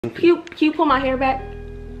Can you pull my hair back?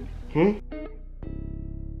 Hmm?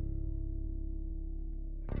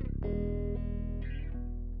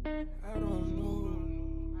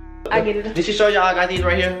 I get it. Did she show y'all I got these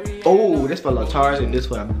right here? Oh, this for Latars and this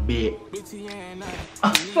for a bit.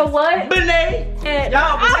 For what? Benet!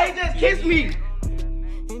 Y'all, Benet just kissed me!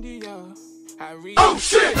 Oh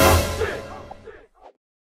shit!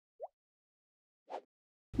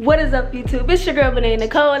 What is up, YouTube? It's your girl Benet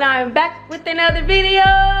Nicole, and I'm back with another video.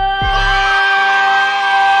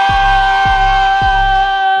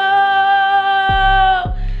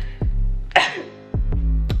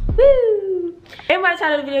 Woo! Everybody,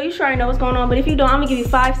 title of the video, you sure already know what's going on, but if you don't, I'm gonna give you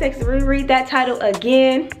 5 seconds to reread that title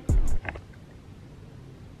again.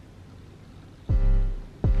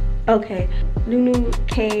 Okay, Nunu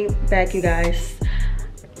came back, you guys.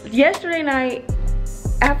 Yesterday night,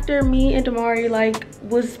 after me and Damari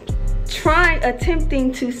was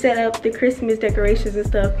attempting to set up the Christmas decorations and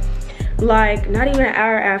stuff, not even an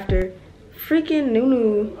hour after, freaking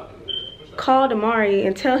Nunu called Damari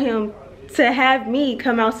and tell him to have me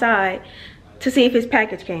come outside to see if his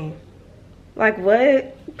package came. Like,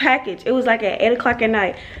 what package? It was like at 8 o'clock at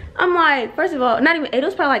night. I'm like, first of all, not even 8, it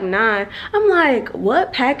was probably like 9. I'm like,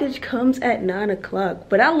 what package comes at 9 o'clock?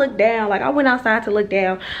 But I looked down, I went outside to look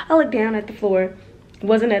down. I looked down at the floor,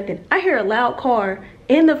 wasn't nothing. I hear a loud car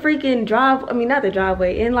in the freaking not the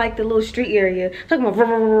driveway, in the little street area, talking about vroom,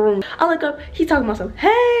 vroom, vroom. I look up, he talking about something.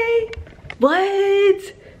 Hey, what?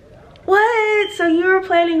 So you were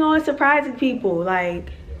planning on surprising people?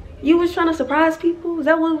 You was trying to surprise people? Is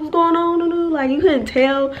that what was going on, Nunu? You couldn't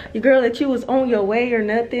tell your girl that you was on your way or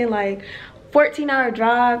nothing? 14-hour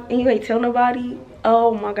drive and you ain't tell nobody?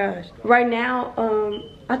 Oh my gosh. Right now,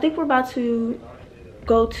 I think we're about to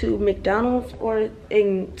go to McDonald's or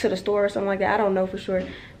to the store or something like that. I don't know for sure.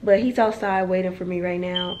 But he's outside waiting for me right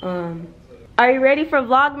now. Are you ready for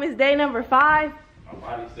Vlogmas day number 5? My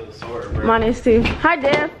body's still sore, bro. Mine is too. Hi,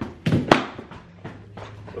 Dev.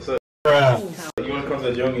 What's up? You wanna come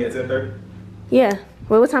to join me at 10:30? Yeah.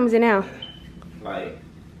 Well, what time is it now?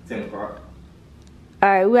 10 o'clock.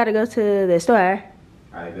 Alright, we gotta go to the store.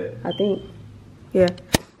 I bet. I think. Yeah.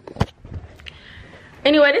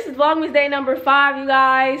 Anyway, this is Vlogmas day number 5, you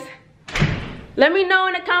guys. Let me know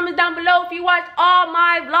in the comments down below if you watch all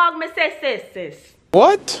my Vlogmas.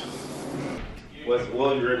 What? What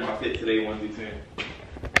was you rate my fit today, 1 through 10?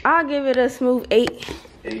 I'll give it a smooth 8.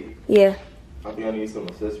 8? Yeah. I think I need some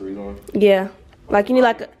accessories on. Yeah. I give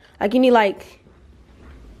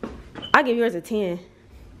yours a 10.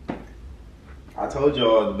 I told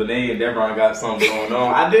y'all Benet and Devron got something going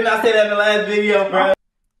on. I did not say that in the last video, bro.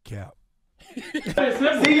 Cap.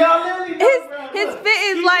 See y'all literally know, his fit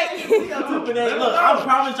is Look, I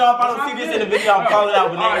promise y'all if I don't see this in the video, I'm calling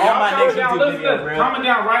out Benet on my next YouTube video, bro. Comment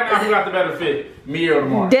down right now who got the better fit, me or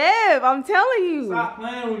Lamar. Dev, I'm telling you. Stop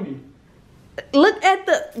playing with me. Look at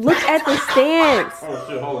the stance. Oh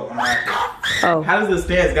shit, hold up. Oh. How does the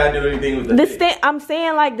stance got to do anything with the fit? I'm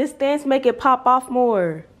saying the stance make it pop off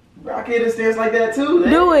more. Bro, I can't do stance like that too.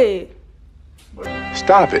 Do it.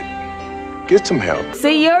 Stop it. Get some help.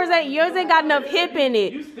 See, yours ain't got enough hip in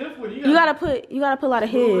it. You stiff with it. You gotta put a lot of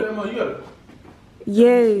hip.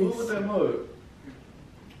 Yes. Yes.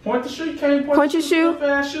 Point the shoe. You can't Point your shoe.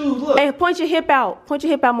 Fast shoes. Look. Hey, point your hip out. Point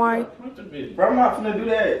your hip out, Mari. Bro, I'm not finna do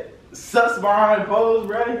that. Sus behind pose,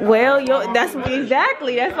 bro. Well, that's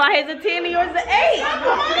exactly. That's why his a 10 and yours an 8. Y'all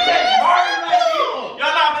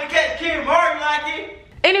not gonna catch Kim Mari like it.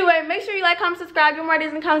 Anyway, make sure you like, comment, subscribe, give more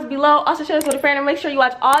ideas in the comments below. Also share this with a friend and make sure you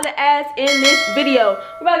watch all the ads in this video.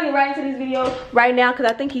 We're about to get right into this video right now because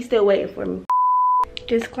I think he's still waiting for me.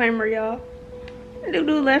 Disclaimer, y'all.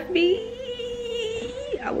 Dudu left me.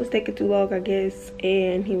 I was taking too long, I guess,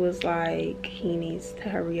 and he was like he needs to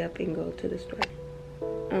hurry up and go to the store.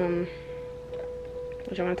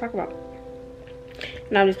 What y'all want to talk about?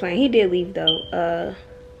 No, I'm just playing. He did leave though.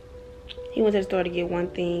 He went to the store to get one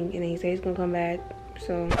thing and then he said he's gonna come back.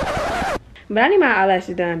 So, but I need my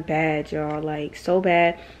eyelashes done bad, y'all. So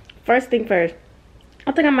bad. First thing first,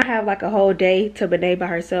 I think I might have a whole day to Benet by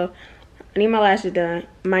herself. I need my lashes done,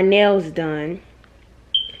 my nails done,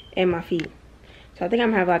 and my feet. So I think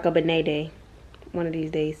I'm gonna have a Benet day one of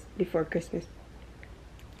these days before Christmas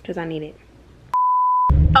because I need it.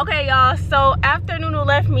 Okay, y'all, so after Nunu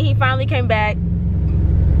left me, he finally came back.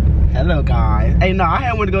 Hello, guys. Hey, no, I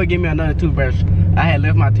had went to go get me another toothbrush. I had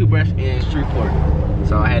left my toothbrush in Shreveport,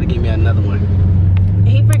 so I had to get me another one.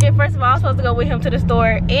 He freaking, first of all, I was supposed to go with him to the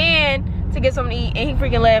store and to get something to eat, and he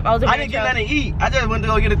freaking left. I didn't get nothing to eat. I just went to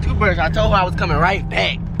go get a toothbrush. I told her I was coming right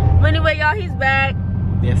back. But anyway, y'all, he's back.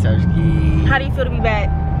 Yes, sir. How do you feel to be back?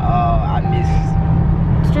 I miss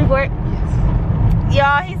Shreveport? Yes.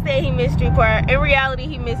 Y'all, he said he missed Streetport. In reality,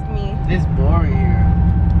 he missed me. It's boring here.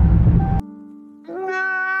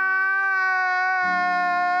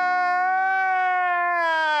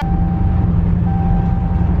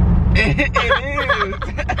 It is.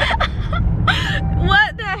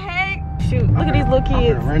 What the heck? Shoot, look at these little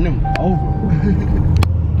kids. I'm gonna run them over.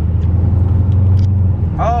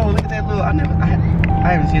 Oh, look at that little. I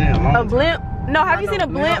haven't seen it in a long time. A blimp? No, have you seen a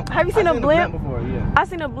blimp? Have you seen a blimp? Before, yeah. I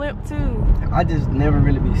seen a blimp too. I just never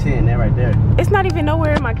really be seeing that right there. It's not even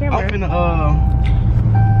nowhere in my camera. I'm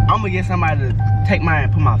gonna get somebody to take mine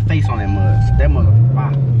and put my face on that mud. That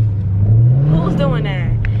motherfucker. Who's doing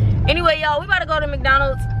that? Anyway, y'all, we about to go to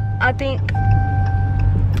McDonald's. I think.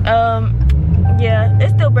 Yeah,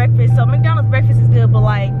 it's still breakfast. So McDonald's breakfast is good, but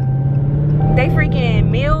like, they freaking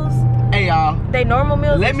meals. Hey y'all. They normal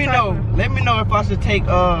meals. Let me know. Let me know if I should take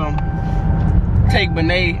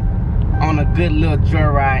Benet on a good little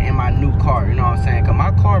joyride in my new car. You know what I'm saying? Cause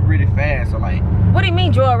my car really fast. So like. What do you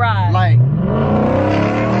mean joyride? Like.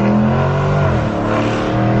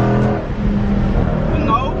 You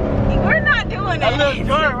know. We're not doing that. A little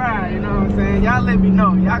joyride. You know what I'm saying? Y'all let me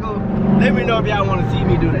know. Y'all go. Let me know if y'all want to see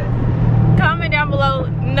me do that. Comment down below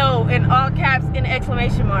no in all caps and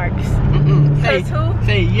exclamation marks. Say who?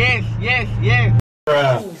 Say yes, yes, yes.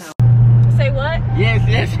 Say what? Yes,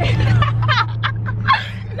 yes.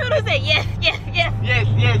 Noodle said yes, yes, yes. Yes,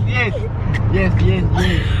 yes, yes. Yes, yes,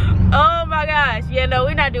 yes. Oh my gosh. Yeah, no,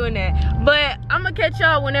 we're not doing that. But I'm gonna catch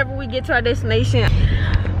y'all whenever we get to our destination.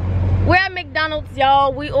 We're at McDonald's,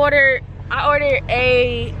 y'all. I ordered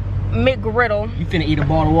a McGriddle. You finna eat a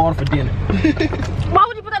bottle of water for dinner. Why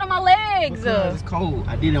would you put that on my legs? Because it's cold.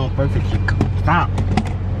 I did it on purpose. Stop.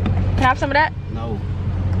 Can I have some of that? No.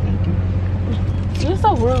 Thank you. You're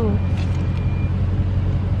so rude.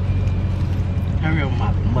 Hurry up with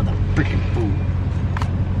my mother freaking food.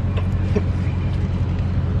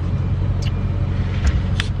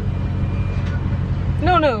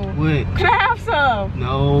 No. What? Can I have some?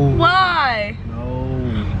 No. Why? No.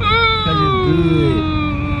 Because it's good.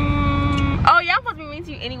 Oh, yeah, I'm supposed to be mean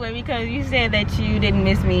to you anyway because you said that you didn't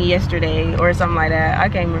miss me yesterday or something like that. I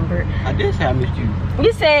can't remember. I did say I missed you.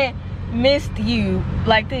 You said missed you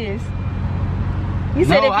like this. You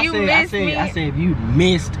said no, if you missed me. I said if you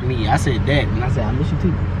missed me. I said that, and I said I miss you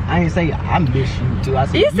too. I didn't say I miss you too. I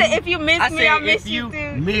said you said if you missed me, I miss you too.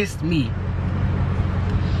 If you missed me.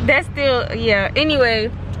 That's still, yeah. Anyway.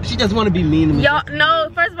 She just want to be mean to me. Y'all, no,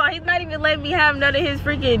 first of all, he's not even letting me have none of his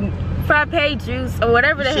freaking frappe juice or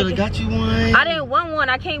whatever the heck. Should've got you one. I didn't want one.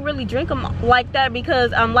 I can't really drink them like that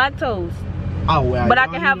because I'm lactose. Oh well. But I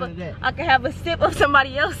can have a sip of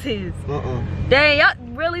somebody else's. Dang, y'all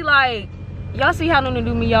really like, y'all see how Nunu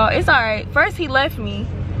do me, y'all. It's alright. First he left me.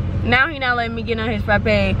 Now he not letting me get on his frappe.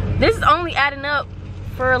 This is only adding up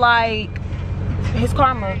for like his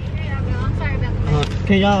karma.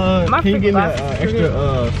 Can y'all can you give me an extra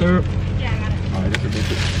syrup? Yeah, I got it. Alright, that's a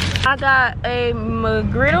bit. I got a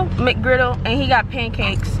McGriddle, and he got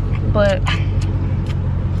pancakes. But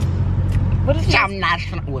what did you? I'm not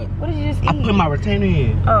trying. What? What did you just eat? I put my retainer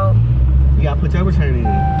in. Oh. You gotta put your retainer in.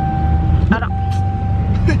 I don't.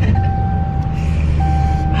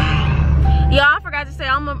 Y'all, I forgot to say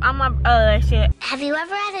I'm a shit. Have you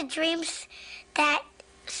ever had a dream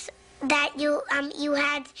that you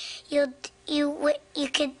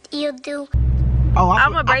do? Oh,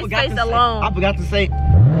 I'm a brace face alone. I forgot to say.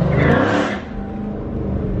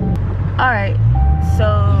 Alright, so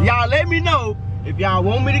y'all let me know if y'all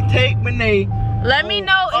want me to take Benet. Let me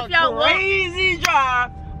know if y'all want crazy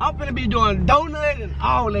drive. I'm finna be doing donuts and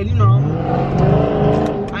all that, you know.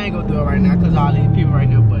 I ain't gonna do it right now because all these people right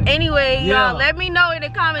here, but anyway, y'all let me know in the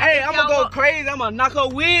comments. Hey, I'm gonna go crazy. I'm gonna knock her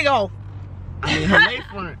wig off. I mean her lace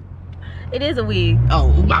front. It is a wig.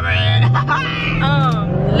 Oh, my bad.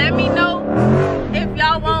 Let me know if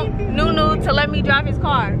y'all want Nunu to let me drive his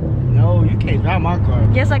car. No, you can't drive my car.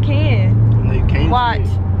 Yes, I can. No, you can't. Watch.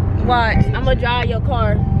 I'm gonna drive your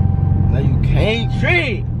car. No, you can't.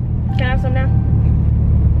 Shit. Can I have some now?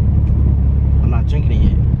 I'm not drinking it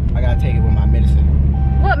yet. I gotta take it with my medicine.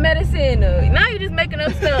 What medicine? Now you're just making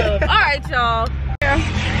up stuff. All right, y'all.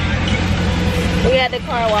 We had the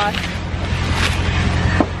car wash.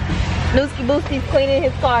 Nooski Boostie's cleaning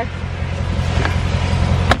his car.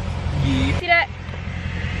 Yeah. See that?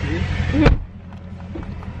 Yeah.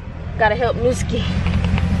 Gotta help Nooski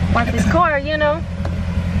wipe his car, you know.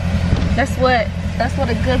 That's what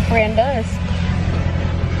a good friend does.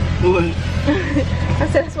 What? I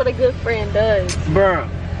said that's what a good friend does. Bruh,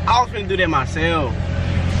 I was finna do that myself.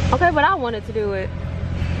 Okay, but I wanted to do it.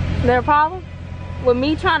 Is there a problem with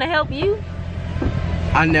me trying to help you?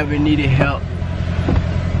 I never needed help.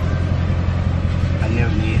 I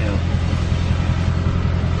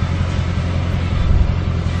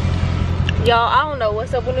Y'all, I don't know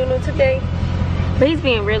what's up with Nunu today, but he's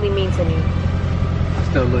being really mean to me. I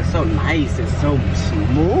still look so nice and so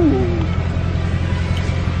smooth.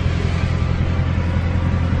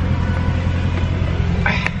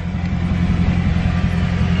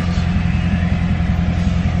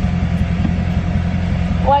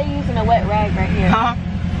 Why are you using a wet rag right here? Huh?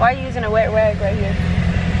 Why are you using a wet rag right here?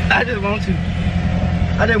 I just want to.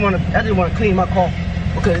 I just want to clean my car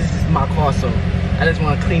because this is my car, so I just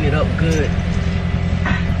want to clean it up good.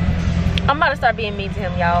 I'm about to start being mean to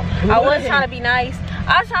him, y'all. I was trying to be nice.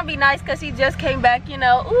 I was trying to be nice because he just came back, you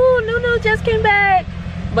know. Ooh, Nunu just came back.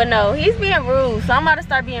 But no, he's being rude, so I'm about to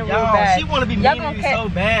start being rude back. She want to be mean to me so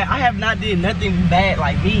bad. I have not did nothing bad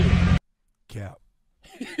like me. Cap.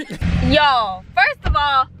 Y'all, first of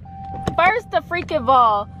all,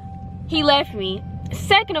 he left me.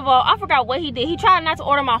 Second of all, I forgot what he did. He tried not to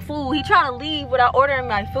order my food. He tried to leave without ordering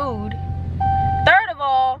my food. Third of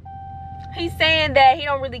all, he's saying that he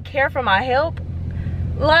don't really care for my help.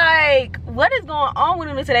 Like, what is going on with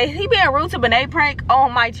him today? He being rude to Benet prank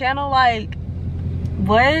on my channel. Like,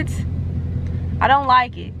 what? I don't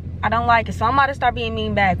like it. I don't like it. So I'm about to start being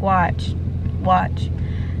mean back. Watch. Watch.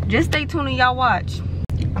 Just stay tuned and y'all watch.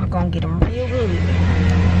 I'm gonna get him real good.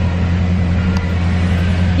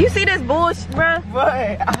 You see this bullshit, bruh?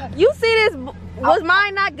 What? You see this? Was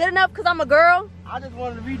mine not good enough because I'm a girl? I just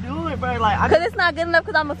wanted to redo it, bro. Like, Because it's not good enough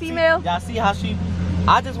because I'm a female? Y'all see how she...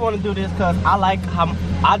 I just want to do this because I like how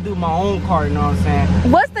I do my own car, you know what I'm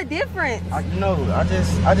saying? What's the difference? I just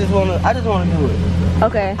want to do it.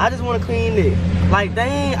 Okay. I just want to clean it. Like,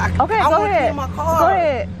 dang, I Okay, I go want to ahead. clean my car. Go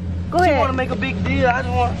ahead. Go She ahead. want to make a big deal. I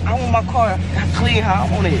want my car clean how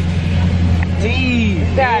I want it. Jeez,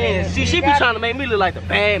 got man. it. See, You she be got trying to make me look like the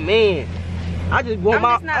bad man. I just want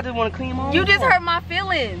I just want to clean my own You just car. hurt my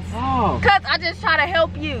feelings. Oh. Cause I just try to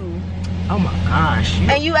help you. Oh my gosh.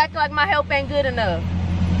 And you act like my help ain't good enough.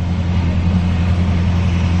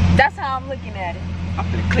 That's how I'm looking at it. I'm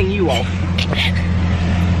gonna clean you off.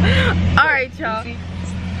 Alright, y'all.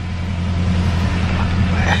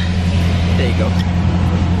 There you go.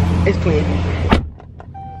 It's clean.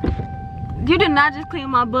 You did not just clean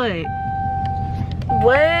my butt.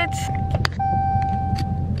 What?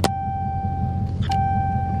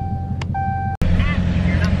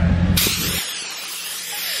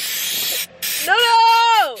 No!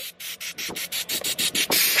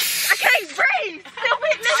 I can't breathe!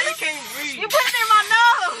 Stupid nigga! You can't breathe. You put it in my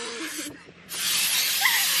nose!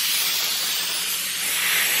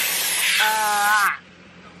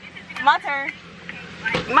 My turn.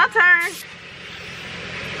 My turn.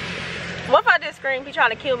 What if I just scream? He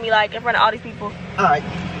trying to kill me like in front of all these people. Alright.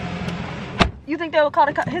 You think they would call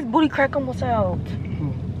the cops? His booty crack almost out.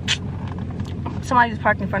 Somebody just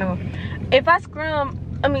parked in front of him. If I scream,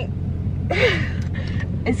 I mean,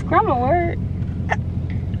 is scream a word?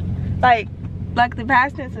 Like the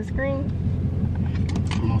past tense of scream?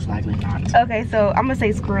 Most likely not. Okay, so I'm gonna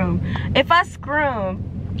say scream. If I scream,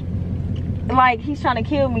 like he's trying to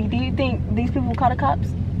kill me, do you think these people will call the cops?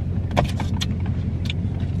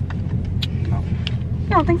 No. You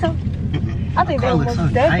don't think so? I think they will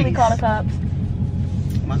most definitely call the cops.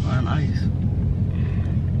 My car nice.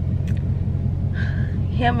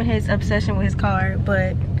 Him and his obsession with his car,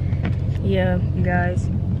 but yeah, you guys.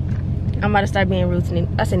 I'm about to start being rude to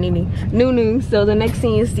I said Nunu. So the next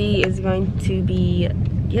thing you see is going to be,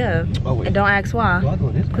 yeah. Oh, wait. And don't ask why. Do I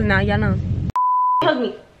go this way? Cause now y'all know. Hug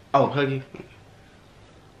me. Oh, hug you.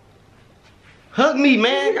 Hug me,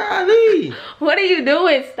 man. Golly. What are you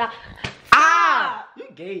doing? Stop. Ah! You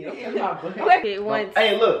gay. Wait, once.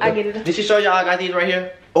 Hey, look. I get it. Did she show y'all I got these right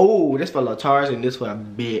here? Oh, this for LaCharge and this for a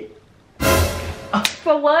bit.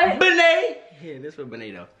 For what? Benet. Yeah, this for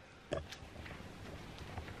Benet though.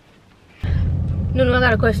 No, I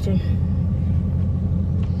got a question.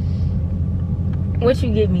 What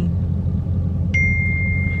you get me?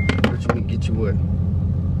 What you mean, get you what?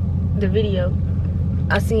 The video.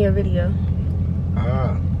 I seen your video.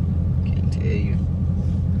 Ah, can't tell you.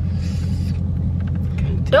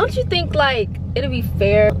 Don't you think like it'll be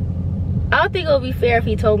fair? I don't think it'll be fair if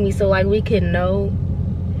he told me so like we can know.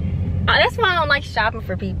 That's why I don't like shopping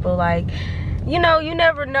for people. Like, you know, you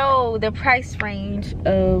never know the price range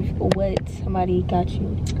of what somebody got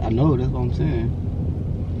you. I know, that's what I'm saying.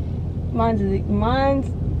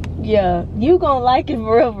 Mine's, yeah, you gonna like it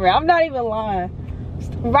for real. I'm not even lying.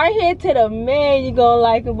 Right here to the man, you gonna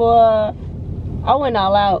like it, boy. I went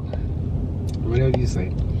all out. Whatever you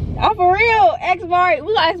say. I'm for real. Ask Mari.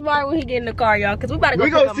 We gonna ask Mari when he get in the car, y'all, cause we about to go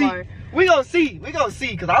pick up Mari. We gonna see,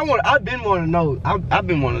 cause I've been wanting to know. I've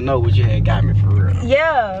been wanting to know what you had got me for real.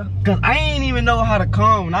 Yeah. Cause I ain't even know how to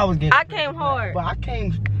come when I was getting. I came hard. But I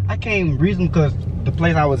came reason cause the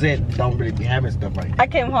place I was at don't really be having stuff like that. I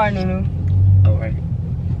came hard, Nunu. Alright.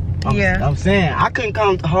 Yeah. I'm saying I couldn't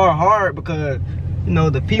come hard because you know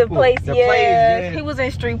the people. The place, yeah. He was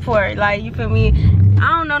in Streetport, like you feel me. I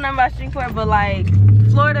don't know nothing about Streetport, but like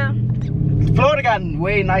Florida got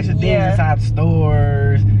way nicer things inside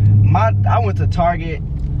stores. I went to Target,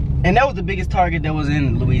 and that was the biggest Target that was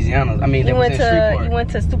in Louisiana. I mean, that was in Streetport. You went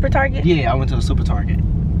to Super Target? Yeah, I went to a Super Target.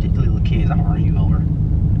 The little kids, I'm gonna run you over.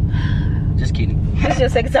 Just kidding. This is your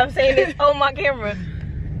second time saying this on my camera.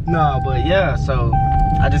 No, but yeah, so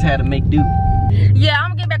I just had to make do. Yeah,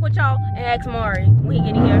 I'm gonna get back with y'all and ask Mari when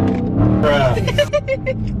he get in here. Bruh.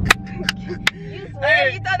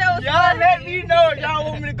 Hey, you thought that was y'all let me know if y'all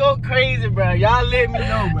want me to go crazy, bro. Y'all let me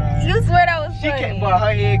know, bro. You swear that was She funny. can't put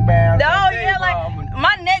her head back. No, yeah, like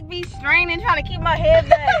my neck be straining trying to keep my head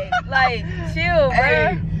back. Like, chill, bro.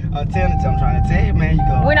 Hey, I'm trying to tell you, man. You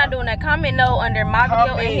go. We're not doing that. Comment no under my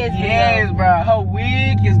video and his video. Yes, bro. Her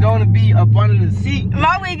wig is gonna be up under the seat.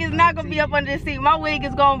 My wig is not gonna be up under the seat. My wig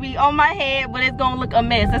is gonna be on my head, but it's gonna look a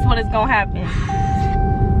mess. That's what it's gonna happen.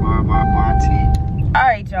 All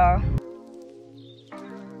right, y'all.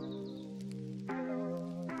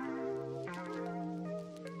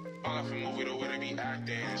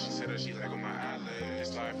 She said that she like on my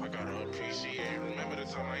eyelids. Life I gotta appreciate. Remember the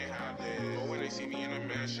time I ain't had this. But when they see me in a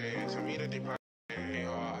mansion, tell me that they probably ain't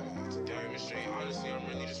hard. To demonstrate, honestly, I'm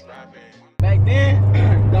really just rapping. Back then,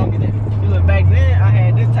 don't get that. You look, back then, I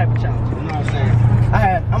had this type of challenge. You know what I'm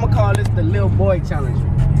saying? I'm gonna call this the little boy challenge.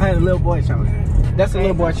 I had a little boy challenge. That's a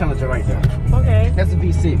little boy challenge right there. Okay. That's a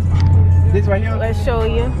V6. This right here. Let's show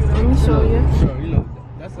you. Let me show you. Sure, you know.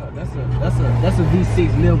 That's a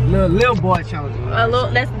V6 little boy challenge.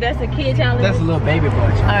 That's a kid challenge. That's a little baby boy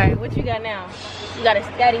challenge. All right, what you got now? You got a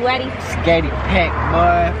scatty waddy? Scatty pack,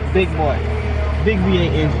 boy, big boy, big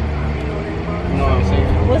V8 engine. You know what I'm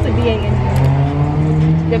saying? What's a V8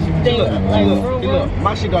 engine? The thing look,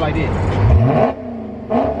 my shit go like this.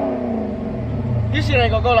 This shit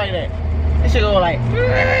ain't gonna go like that. This shit go like.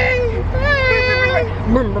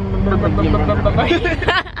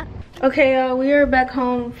 Okay, we are back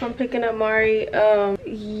home from picking up Mari.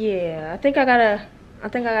 Yeah, I think I gotta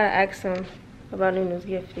ask him about Nunu's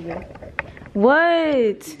gift again.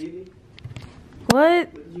 What? What?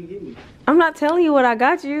 I'm not telling you what I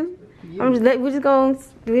got you. We're just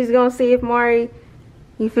gonna see if Mari,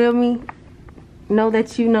 you feel me, know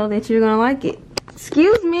that you're gonna like it.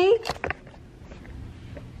 Excuse me.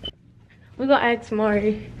 We're gonna ask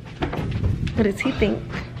Mari. What does he think?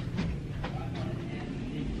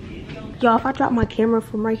 Y'all, if I drop my camera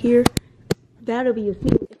from right here, that'll be a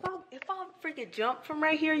secret. If I freaking jump from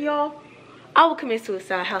right here, y'all, I will commit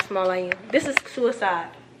suicide. How small I am. This is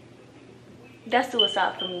suicide. That's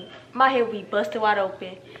suicide for me. My head will be busted wide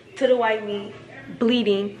open, to the white meat,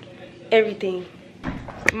 bleeding, everything.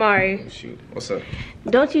 Mari. Shoot, what's up?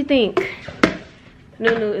 Don't you think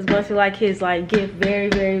Nunu is going to like his gift very,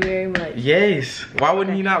 very, very much? Yes. Why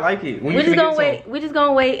wouldn't he not like it? We're just gonna wait. We're just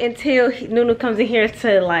gonna wait until Nunu comes in here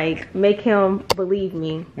to make him believe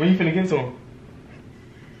me. When you finna get to him?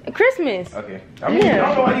 Christmas. Okay. I mean, I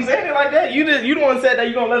don't know why you saying it like that. You the one said that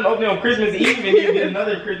you gonna let him open it on Christmas Eve and you get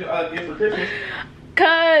another gift for Christmas.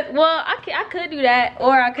 Cause I could do that,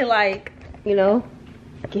 or I could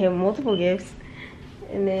give him multiple gifts,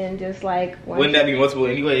 and then just Wouldn't that be multiple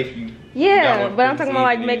anyway if you? Yeah, but I'm talking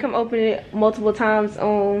about make him open it multiple times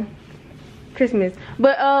on Christmas.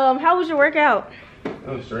 But how was your workout? It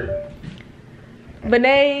was straight.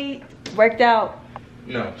 Benet worked out.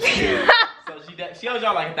 No. She owes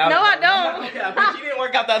y'all like $1,000. No, I don't. But she didn't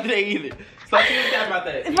work out the other day either. So she didn't care about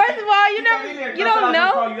that. First of all, you don't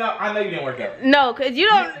know. I know you didn't work out. No, cause you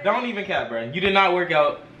don't. Don't even cap, bro. You did not work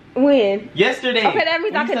out. When? Yesterday. Okay, that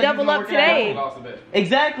means I could double up today.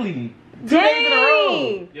 Exactly. 2 Dang. days in a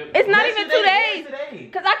row. It's not even 2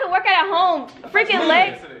 days. Cause I could work out at home. Freaking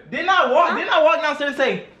legs. Didn't I walk downstairs and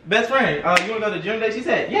say, best friend, you wanna go to the gym today? She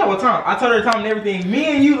said, yeah, what time? I told her the time and everything. Me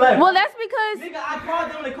and you left. Well, that's because nigga, I called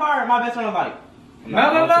them in the car and my best friend was like, No.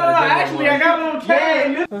 Actually, I got one on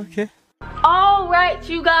camera. Okay. all right,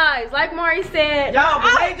 you guys, like Mari said, Y'all,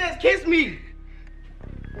 but they just kissed me.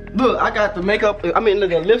 Look, I got the makeup, the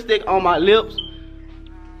lipstick on my lips.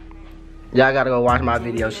 Y'all gotta go watch my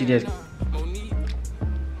video. She just.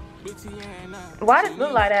 why does it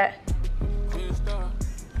look like that?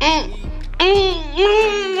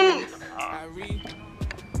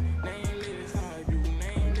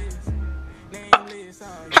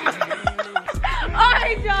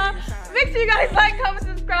 Alright, y'all. Make sure you guys like, comment,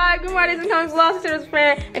 subscribe. subscribe, give more days and comments below, consider this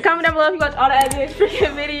friend, and comment down below if you watch all the Adrian's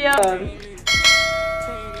freaking videos.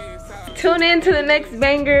 Tune in to the next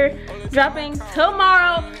banger dropping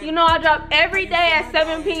tomorrow. You know I drop every day at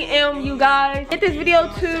 7 p.m. you guys. Get this video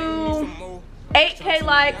to 8K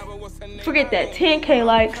likes. Forget that, 10K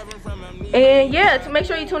likes. And yeah, so make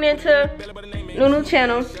sure you tune in to Nunu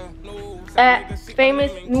channel at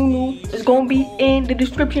Famous Nunu. It's gonna be in the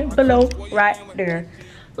description below right there.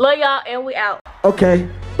 Love y'all and we out. Okay,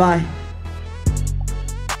 bye.